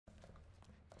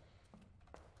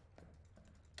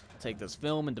take this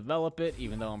film and develop it,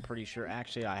 even though I'm pretty sure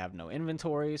actually I have no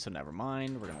inventory, so never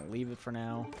mind. We're going to leave it for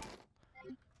now.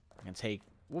 I can take,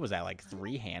 what was that, like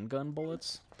 3 handgun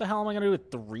bullets? What the hell am I going to do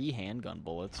with 3 handgun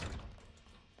bullets?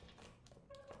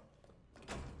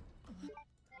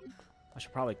 I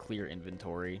should probably clear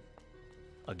inventory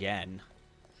again.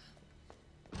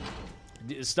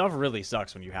 Stuff really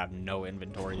sucks when you have no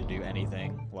inventory to do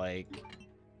anything. Like,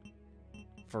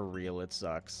 for real, it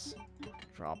sucks.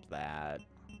 Drop that.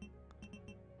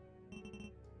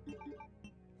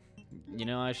 You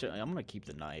know, I'm gonna keep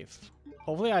the knife.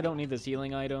 Hopefully I don't need this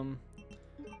healing item.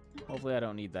 Hopefully I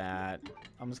don't need that.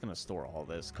 I'm just gonna store all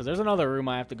this, because there's another room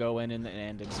I have to go in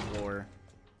and explore.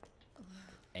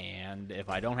 And if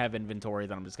I don't have inventory,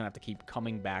 then I'm just gonna have to keep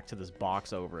coming back to this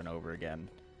box over and over again.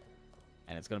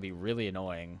 And it's gonna be really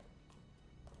annoying.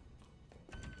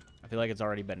 I feel like it's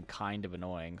already been kind of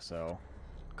annoying, so...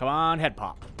 Come on, head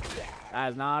pop. That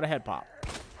is not a head pop.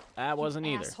 That wasn't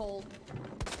either. Asshole.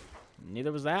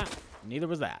 Neither was that. Neither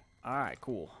was that. Alright,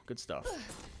 cool. Good stuff.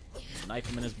 Knife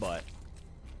him in his butt.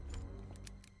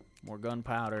 More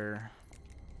gunpowder.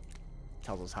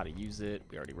 Tells us how to use it.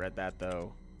 We already read that,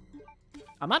 though.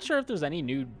 I'm not sure if there's any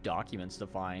new documents to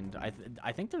find.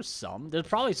 I think there's some. There's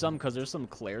probably some because there's some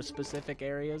Claire-specific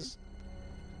areas.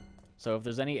 So if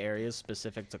there's any areas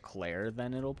specific to Claire,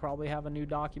 then it'll probably have a new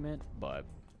document, but...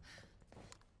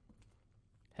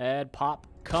 Head pop.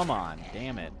 Come on.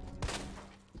 Damn it.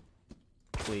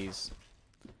 Please.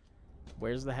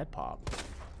 Where's the head pop?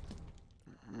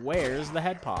 Where's the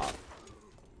head pop?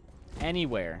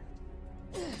 Anywhere.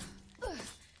 Alright,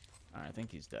 I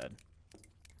think he's dead.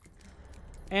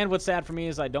 And what's sad for me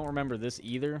is I don't remember this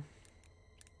either.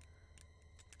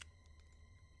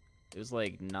 It was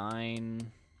like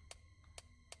 9...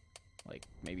 Like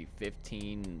maybe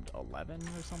 15, 11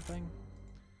 or something.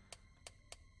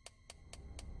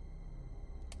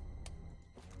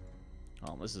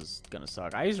 Oh, this is gonna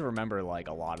suck. I used to remember like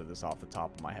a lot of this off the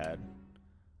top of my head.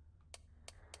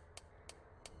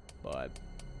 But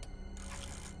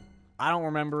I don't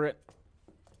remember it.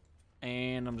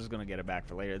 And I'm just gonna get it back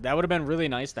for later. That would have been really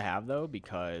nice to have though,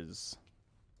 because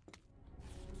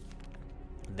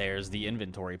there's the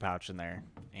inventory pouch in there.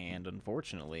 And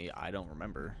unfortunately, I don't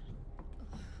remember.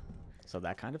 So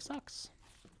that kind of sucks.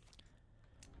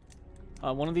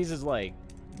 One of these is like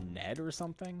Ned or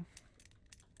something.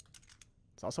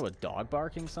 It's also a dog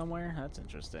barking somewhere. That's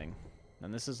interesting.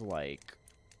 And this is like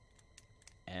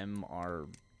MRG.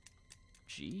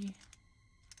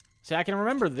 See, I can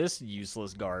remember this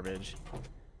useless garbage.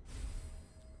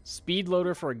 Speed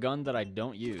loader for a gun that I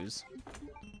don't use.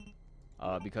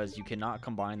 Because you cannot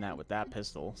combine that with that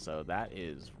pistol. So that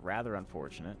is rather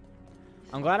unfortunate.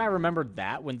 I'm glad I remembered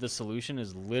that when the solution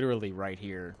is literally right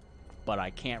here, but I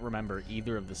can't remember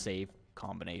either of the save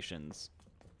combinations,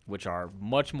 which are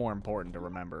much more important to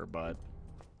remember, but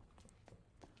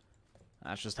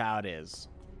that's just how it is.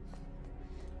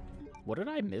 What did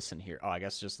I miss in here? Oh, I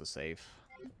guess just the safe.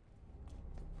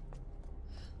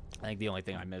 I think the only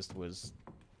thing I missed was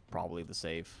probably the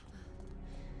safe,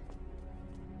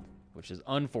 which is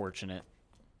unfortunate.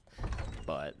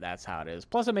 But that's how it is.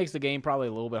 Plus, it makes the game probably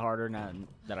a little bit harder now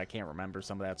that I can't remember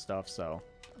some of that stuff. So,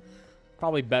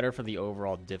 probably better for the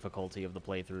overall difficulty of the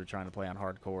playthrough, trying to play on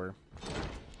hardcore.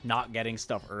 Not getting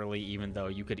stuff early, even though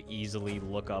you could easily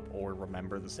look up or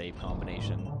remember the save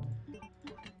combination.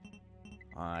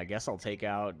 I guess I'll take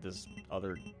out this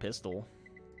other pistol.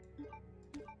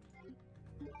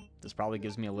 This probably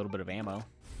gives me a little bit of ammo.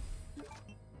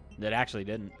 That actually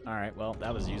didn't. Alright, well,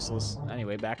 that was useless.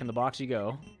 Anyway, back in the box you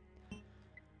go.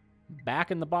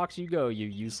 Back in the box you go, you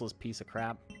useless piece of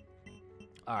crap.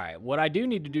 Alright, what I do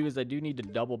need to do is I do need to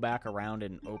double back around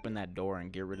and open that door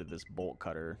and get rid of this bolt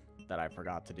cutter that I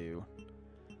forgot to do.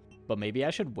 But maybe I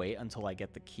should wait until I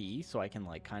get the key so I can,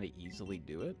 like, kind of easily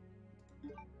do it.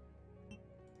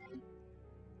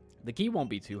 The key won't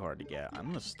be too hard to get. I'm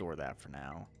going to store that for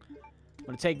now. I'm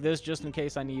going to take this just in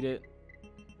case I need it.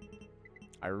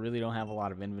 I really don't have a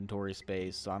lot of inventory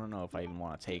space, so I don't know if I even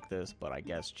want to take this, but I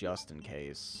guess just in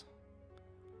case.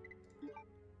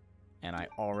 And I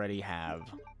already have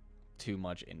too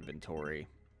much inventory,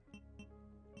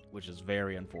 which is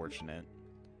very unfortunate.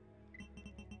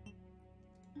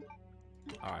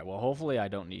 Alright, well, hopefully I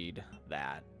don't need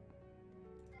that.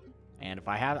 And if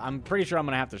I have, I'm pretty sure I'm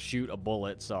going to have to shoot a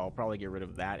bullet, so I'll probably get rid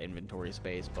of that inventory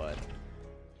space, but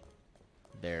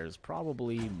there's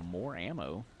probably more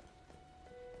ammo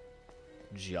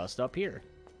just up here.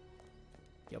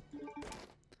 Yep.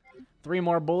 3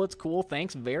 more bullets. Cool.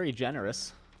 Thanks. Very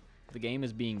generous. The game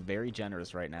is being very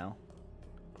generous right now.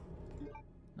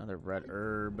 Another red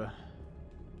herb.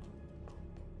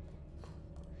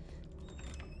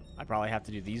 I probably have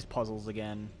to do these puzzles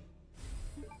again.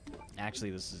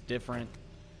 Actually, this is different.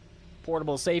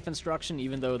 Portable safe instruction,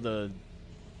 even though the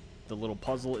little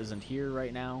puzzle isn't here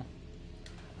right now.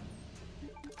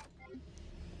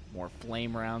 More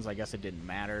flame rounds. I guess it didn't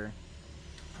matter.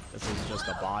 This is just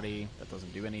a body that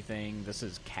doesn't do anything. This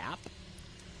is Cap.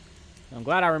 I'm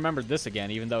glad I remembered this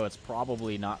again, even though it's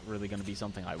probably not really going to be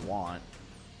something I want.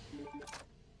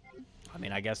 I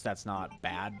mean, I guess that's not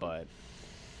bad, but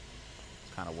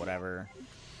it's kind of whatever.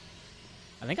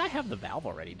 I think I have the valve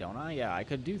already, don't I? Yeah, I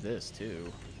could do this,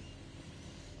 too.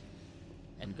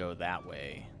 And go that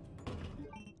way.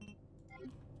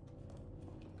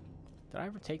 Did I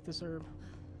ever take this herb?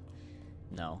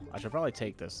 No. I should probably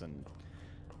take this and...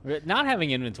 Not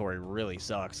having inventory really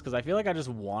sucks, because I feel like I just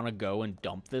want to go and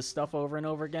dump this stuff over and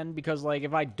over again, because, like,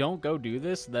 if I don't go do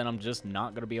this, then I'm just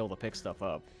not going to be able to pick stuff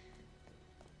up.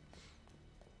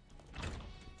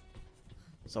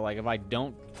 So, like, if I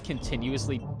don't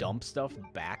continuously dump stuff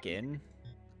back in,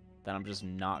 then I'm just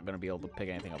not going to be able to pick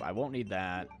anything up. I won't need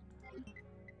that.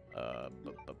 But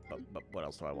what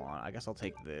else do I want? I guess I'll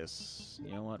take this.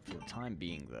 You know what? For the time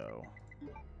being, though,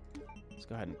 let's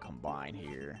go ahead and combine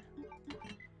here.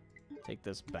 Take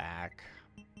this back.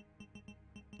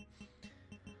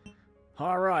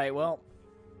 Alright, well,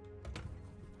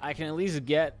 I can at least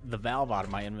get the valve out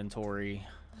of my inventory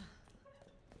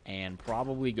and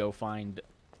probably go find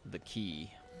the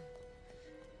key.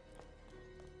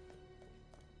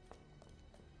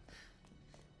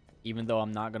 Even though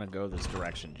I'm not going to go this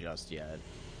direction just yet.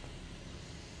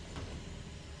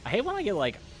 I hate when I get,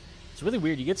 like... It's really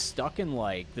weird. You get stuck in,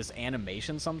 like, this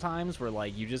animation sometimes where,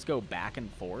 like, you just go back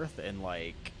and forth and,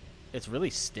 like, it's really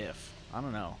stiff. I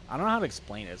don't know. I don't know how to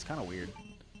explain it. It's kind of weird.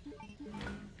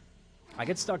 I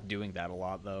get stuck doing that a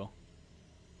lot, though.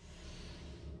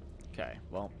 Okay,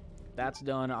 well, that's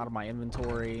done out of my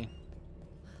inventory.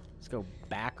 Let's go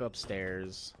back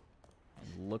upstairs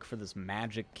and look for this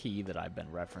magic key that I've been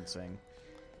referencing.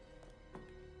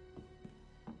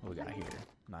 What we got here?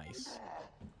 Nice.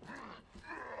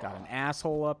 Got an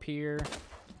asshole up here.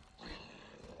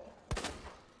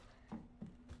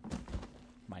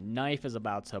 My knife is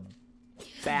about to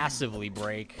massively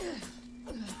break.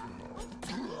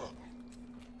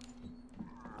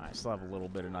 I still have a little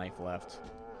bit of knife left.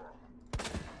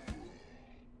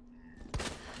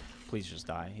 Please just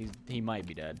die. He might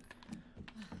be dead.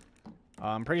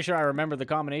 I'm pretty sure I remember the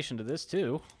combination to this,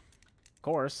 too. Of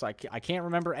course, I can't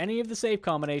remember any of the safe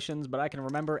combinations, but I can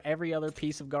remember every other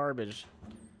piece of garbage.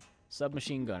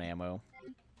 Submachine gun ammo.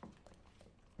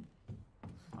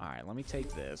 Alright, let me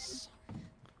take this.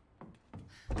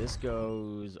 This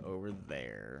goes over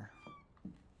there.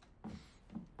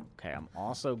 Okay, I'm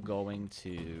also going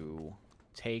to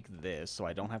take this so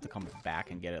I don't have to come back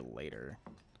and get it later.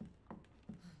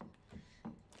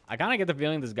 I kind of get the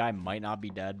feeling this guy might not be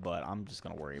dead, but I'm just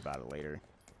going to worry about it later.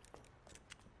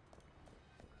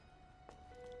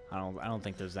 I don't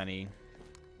think there's any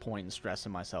point in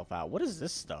stressing myself out. What is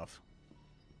this stuff?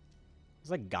 It's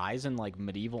like guys in like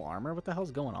medieval armor. What the hell's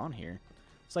going on here?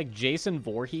 It's like Jason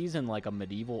Voorhees in like a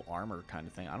medieval armor kind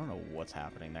of thing. I don't know what's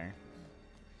happening there.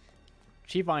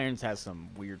 Chief Irons has some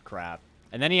weird crap.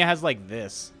 And then he has like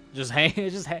this. Just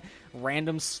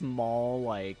random small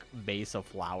like vase of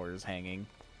flowers hanging.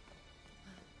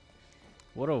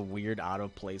 What a weird out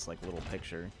of place like little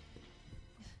picture.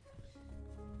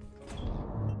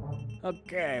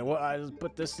 Okay, well, I just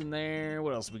put this in there.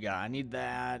 What else we got? I need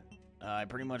that. I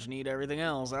pretty much need everything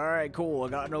else. All right, cool. I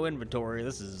got no inventory.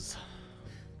 This is...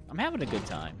 I'm having a good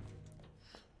time.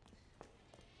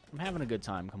 I'm having a good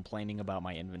time complaining about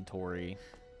my inventory.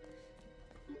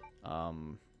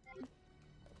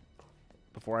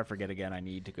 Before I forget again, I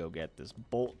need to go get this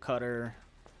bolt cutter.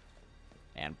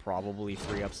 And probably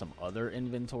free up some other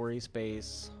inventory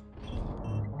space.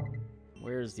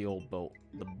 Where's the old bolt?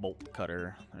 The bolt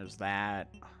cutter. There's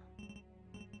that.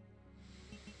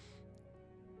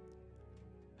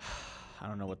 I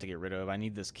don't know what to get rid of. I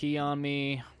need this key on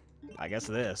me. I guess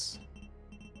this.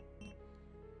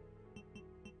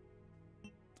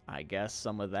 I guess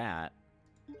some of that.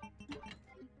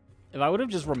 If I would have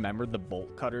just remembered the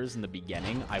bolt cutters in the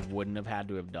beginning, I wouldn't have had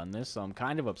to have done this. So I'm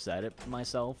kind of upset at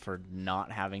myself for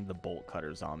not having the bolt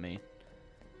cutters on me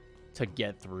to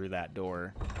get through that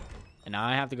door. And now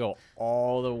I have to go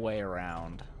all the way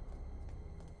around.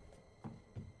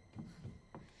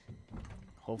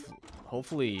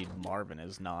 Hopefully Marvin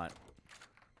is not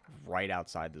right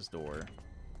outside this door.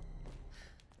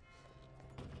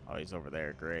 Oh, he's over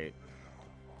there. Great.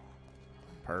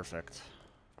 Perfect.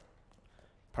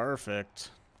 Perfect.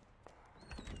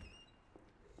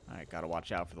 Alright, gotta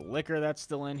watch out for the liquor that's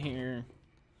still in here.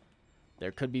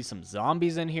 There could be some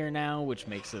zombies in here now, which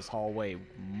makes this hallway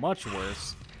much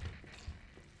worse.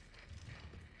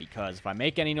 Because if I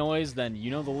make any noise, then you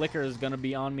know the liquor is going to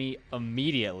be on me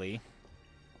immediately.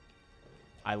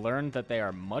 I learned that they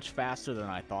are much faster than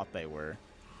I thought they were.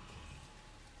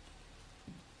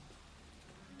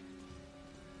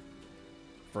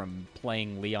 From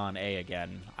playing Leon A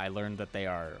again, I learned that they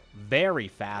are very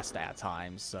fast at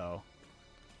times, so...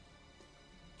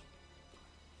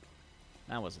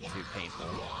 That wasn't too painful.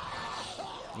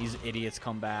 These idiots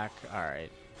come back.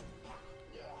 Alright.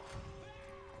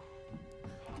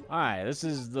 Alright, this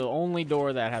is the only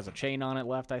door that has a chain on it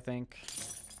left, I think.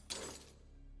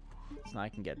 So I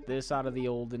can get this out of the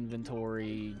old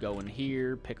inventory, go in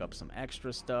here, pick up some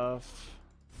extra stuff.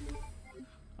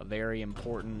 A very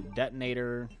important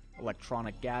detonator,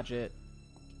 electronic gadget,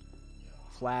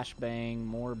 flashbang,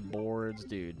 more boards.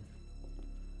 Dude,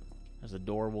 there's a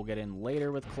door we'll get in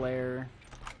later with Claire.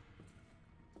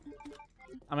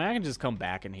 I mean, I can just come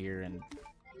back in here and...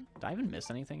 Did I even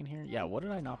miss anything in here? Yeah, what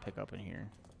did I not pick up in here?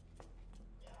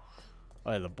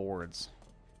 Oh, yeah, the boards.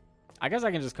 I guess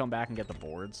I can just come back and get the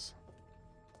boards.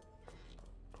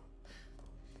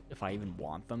 If I even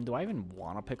want them. Do I even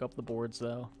want to pick up the boards,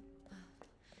 though?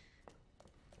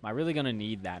 Am I really going to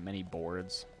need that many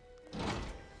boards?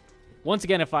 Once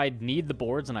again, if I need the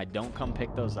boards and I don't come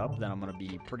pick those up, then I'm going to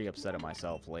be pretty upset at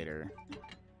myself later.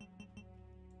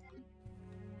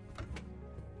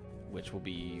 Which will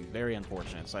be very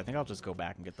unfortunate. So I think I'll just go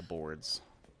back and get the boards.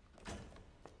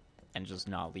 And just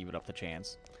not leave it up to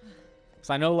chance.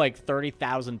 So I know like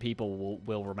 30,000 people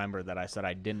will remember that I said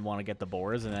I didn't want to get the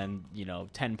boards. And then, you know,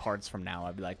 10 parts from now,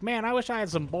 I'd be like, man, I wish I had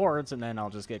some boards. And then I'll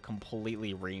just get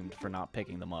completely reamed for not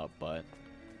picking them up. But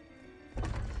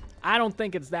I don't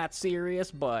think it's that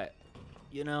serious. But,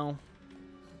 you know,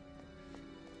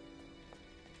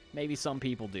 maybe some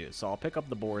people do. So I'll pick up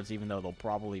the boards even though they'll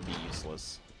probably be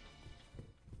useless.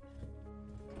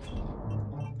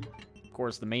 Of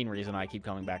course, the main reason I keep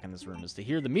coming back in this room is to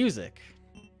hear the music.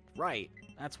 Right,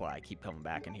 that's why I keep coming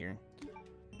back in here.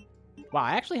 Wow,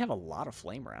 I actually have a lot of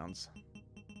flame rounds.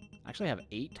 I actually have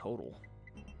 8 total.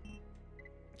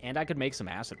 And I could make some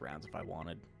acid rounds if I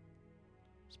wanted.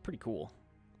 It's pretty cool.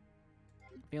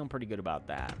 Feeling pretty good about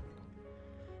that.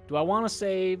 Do I want to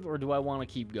save or do I want to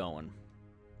keep going?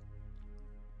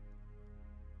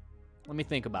 Let me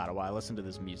think about it while I listen to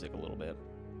this music a little bit.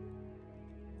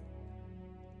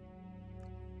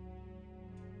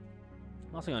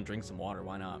 I'm also gonna drink some water,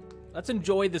 why not? Let's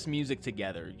enjoy this music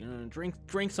together. You know,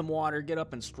 drink some water, get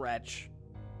up and stretch.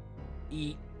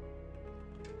 Eat.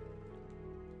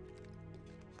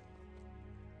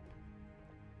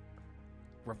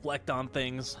 Reflect on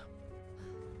things.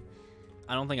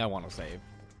 I don't think I want to save.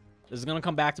 This is gonna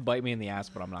come back to bite me in the ass,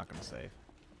 but I'm not gonna save.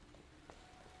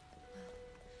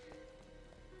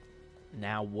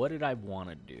 Now, what did I want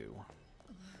to do?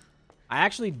 I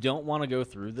actually don't want to go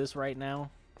through this right now.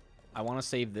 I want to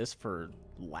save this for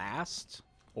last,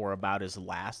 or about as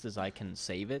last as I can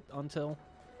save it until.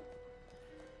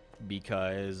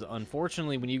 Because,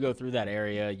 unfortunately, when you go through that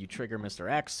area, you trigger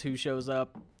Mr. X, who shows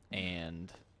up,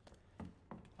 and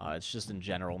it's just, in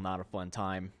general, not a fun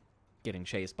time getting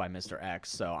chased by Mr. X.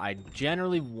 So I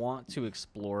generally want to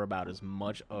explore about as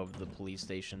much of the police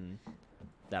station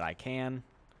that I can.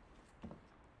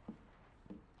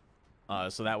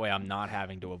 So that way I'm not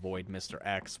having to avoid Mr.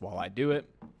 X while I do it.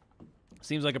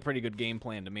 Seems like a pretty good game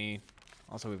plan to me.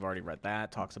 Also, we've already read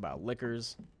that. Talks about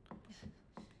liquors.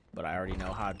 But I already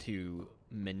know how to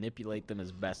manipulate them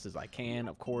as best as I can.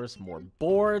 Of course, more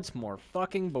boards. More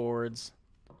fucking boards.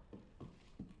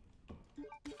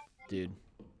 Dude.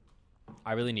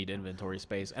 I really need inventory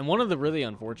space. And one of the really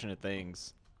unfortunate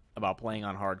things about playing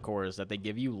on hardcore is that they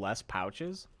give you less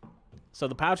pouches. So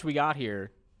the pouch we got here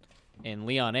in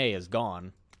Leon A is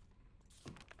gone.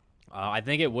 I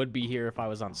think it would be here if I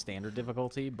was on standard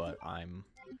difficulty, but I'm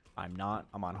not.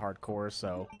 I'm on hardcore,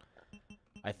 so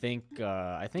I think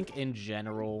in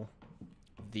general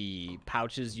the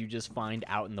pouches you just find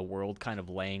out in the world kind of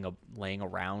laying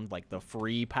around, like the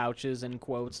free pouches in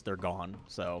quotes, they're gone.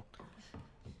 So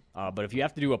but if you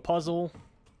have to do a puzzle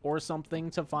or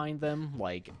something to find them,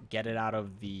 like get it out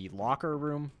of the locker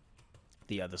room,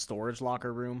 the storage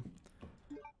locker room,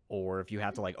 or if you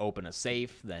have to, like, open a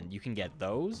safe, then you can get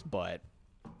those, but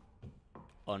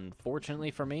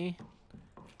unfortunately for me,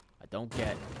 I don't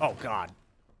get... Oh, God.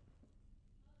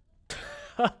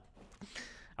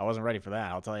 I wasn't ready for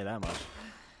that, I'll tell you that much.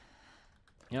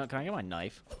 You know, can I get my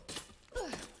knife?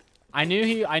 I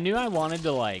knew I wanted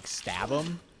to, like, stab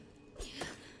him.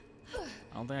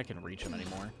 I don't think I can reach him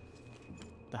anymore.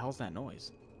 What the hell's that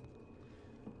noise?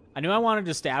 I knew I wanted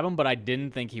to stab him, but I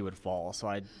didn't think he would fall, so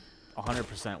I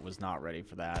 100% was not ready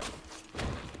for that.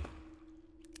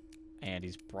 And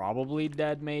he's probably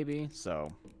dead, maybe,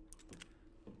 so...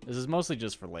 This is mostly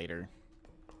just for later.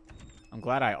 I'm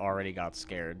glad I already got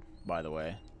scared, by the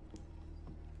way.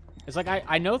 It's like,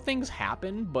 I know things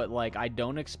happen, but, like, I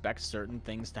don't expect certain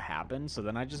things to happen, so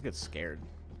then I just get scared.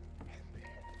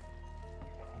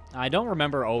 I don't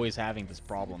remember always having this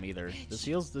problem, either. This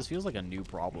feels like a new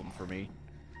problem for me.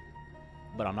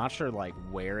 But I'm not sure, like,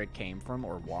 where it came from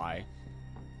or why.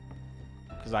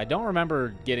 Because I don't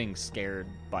remember getting scared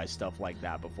by stuff like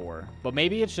that before. But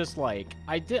maybe it's just, like...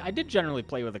 I did generally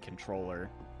play with a controller.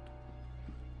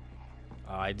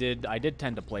 I did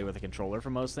tend to play with a controller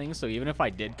for most things. So even if I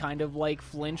did kind of, like,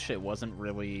 flinch, it wasn't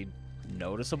really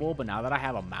noticeable. But now that I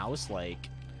have a mouse, like...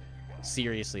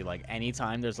 Seriously, like,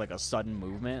 anytime there's, like, a sudden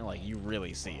movement, like, you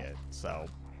really see it. So...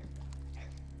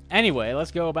 Anyway,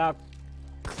 let's go about...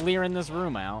 clearing this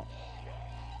room out.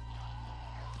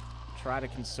 Try to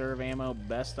conserve ammo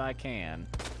best I can.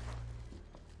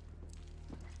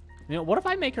 You know, what if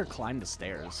I make her climb the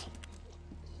stairs?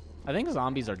 I think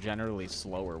zombies are generally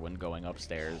slower when going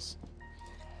upstairs.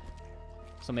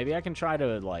 So maybe I can try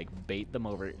to, like, bait them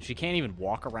over. She can't even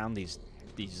walk around these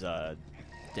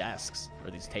desks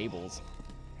or these tables.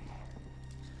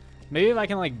 Maybe if I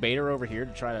can, like, bait her over here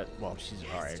to try to... Well, she's...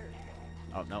 Alright.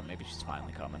 Oh, no, maybe she's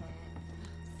finally coming.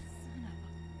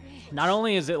 Not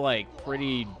only is it, like,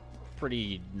 pretty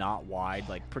not wide,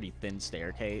 like, pretty thin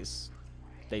staircase,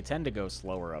 they tend to go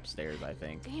slower upstairs, I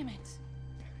think. Damn it.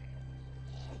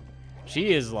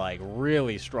 She is, like,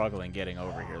 really struggling getting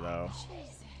over here, though.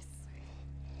 Jesus.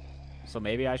 So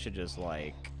maybe I should just,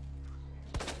 like,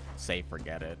 say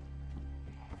forget it.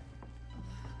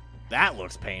 That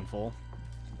looks painful.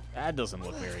 That doesn't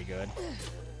look very good.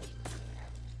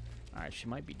 Alright, she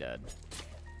might be dead.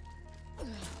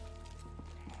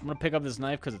 I'm gonna pick up this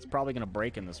knife because it's probably gonna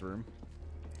break in this room.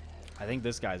 I think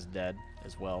this guy's dead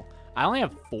as well. I only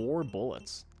have 4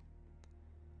 bullets.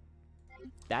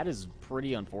 That is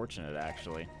pretty unfortunate,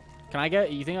 actually. Can I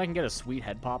get... You think I can get a sweet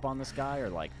head pop on this guy, or,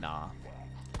 like, nah?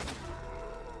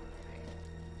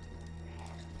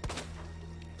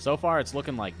 So far, it's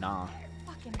looking like nah.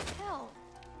 Fucking hell.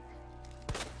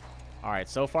 Alright,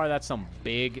 so far, that's some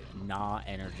big nah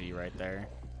energy right there.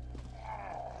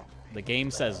 The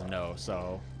game says no,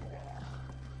 so...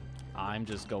 I'm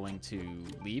just going to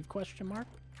leave, question mark?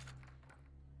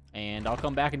 And I'll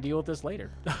come back and deal with this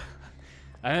later.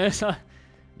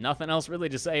 Nothing else really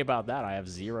to say about that. I have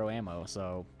 0 ammo,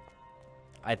 so...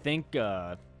 I think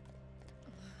I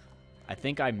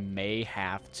may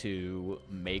have to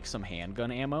make some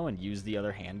handgun ammo and use the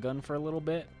other handgun for a little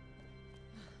bit.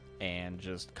 And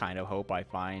just kind of hope I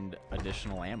find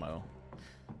additional ammo.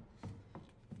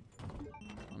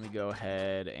 Let me go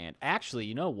ahead and... Actually,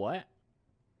 you know what?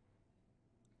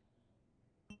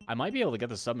 I might be able to get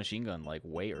the submachine gun, like,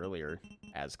 way earlier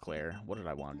as Claire. What did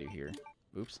I want to do here?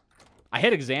 Oops. I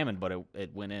hit examine, but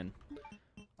it went in.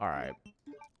 Alright.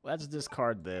 Let's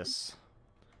discard this.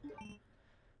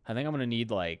 I think I'm going to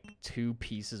need, like, 2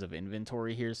 pieces of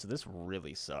inventory here, so this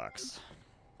really sucks.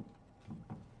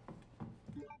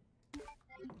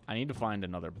 I need to find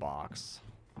another box.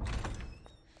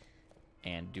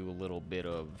 And do a little bit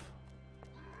of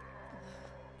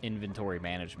inventory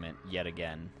management yet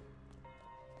again.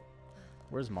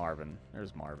 Where's Marvin?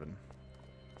 There's Marvin.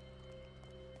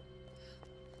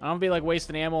 I don't be like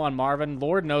wasting ammo on Marvin.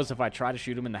 Lord knows if I try to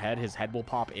shoot him in the head, his head will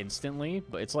pop instantly.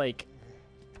 But it's like...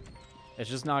 It's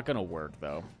just not going to work,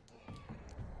 though.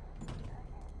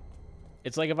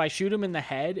 It's like if I shoot him in the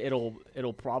head,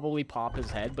 it'll probably pop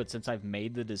his head. But since I've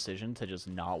made the decision to just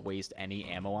not waste any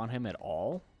ammo on him at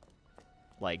all...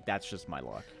 Like, that's just my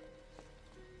luck.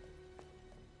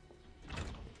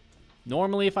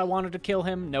 Normally, if I wanted to kill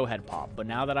him, no head pop. But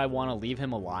now that I want to leave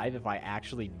him alive, if I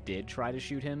actually did try to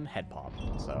shoot him, head pop.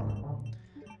 So,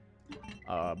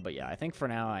 but yeah, I think for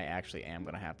now, I actually am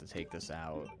going to have to take this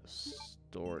out.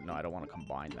 Store... No, I don't want to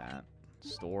combine that.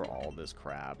 Store all this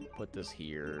crap. Put this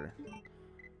here.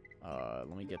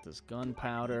 Let me get this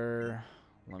gunpowder.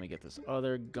 Let me get this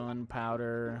other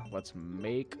gunpowder. Let's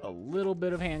make a little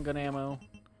bit of handgun ammo.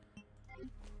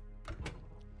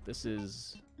 This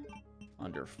is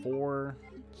under 4,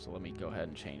 so let me go ahead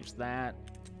and change that.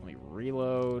 Let me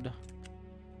reload.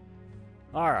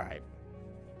 Alright.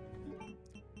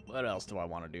 What else do I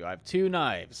want to do? I have 2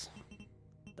 knives.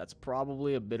 That's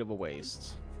probably a bit of a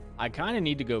waste. I kind of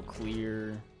need to go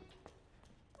clear.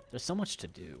 There's so much to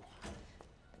do.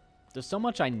 There's so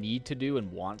much I need to do and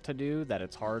want to do that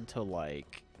it's hard to,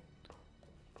 like,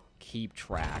 keep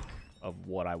track of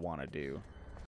what I want to do.